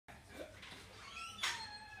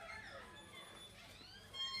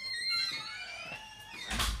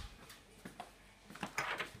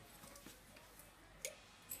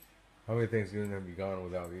How many Thanksgivings have you gone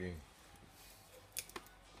without eating?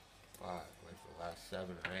 Like the last 7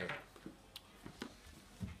 or 8.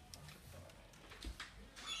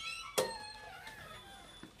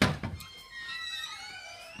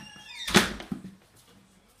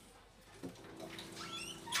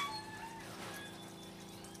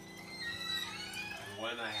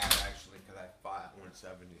 One I had actually, because I fought at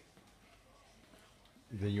 170.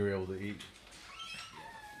 Then you were able to eat.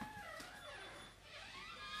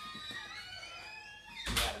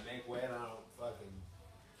 Yeah, to make weight, I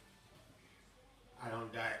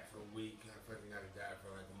don't diet for a week. I fucking gotta diet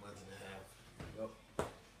for like a month and a half. Yep.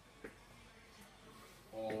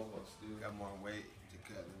 All of us, dude. Got more weight to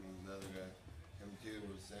cut than these other guys. Them two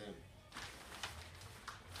were the same.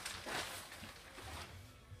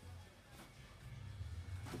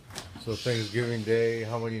 So Thanksgiving Day,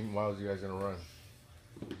 how many miles are you guys gonna run?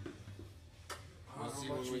 We'll see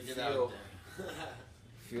when we get out there.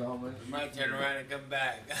 Feel how much? We might turn around and come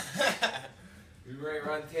back. We might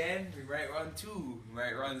run 10, we might run 2, we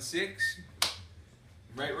might run 6, we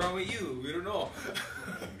might run with you, we don't know.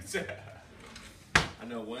 I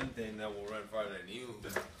know one thing that will run farther than you.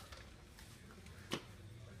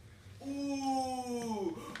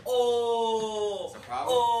 Ooh! Oh! It's a problem?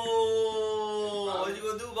 Oh! What you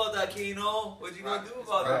gonna do about that, Kano? What you gonna do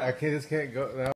about that? I can't. This can't go.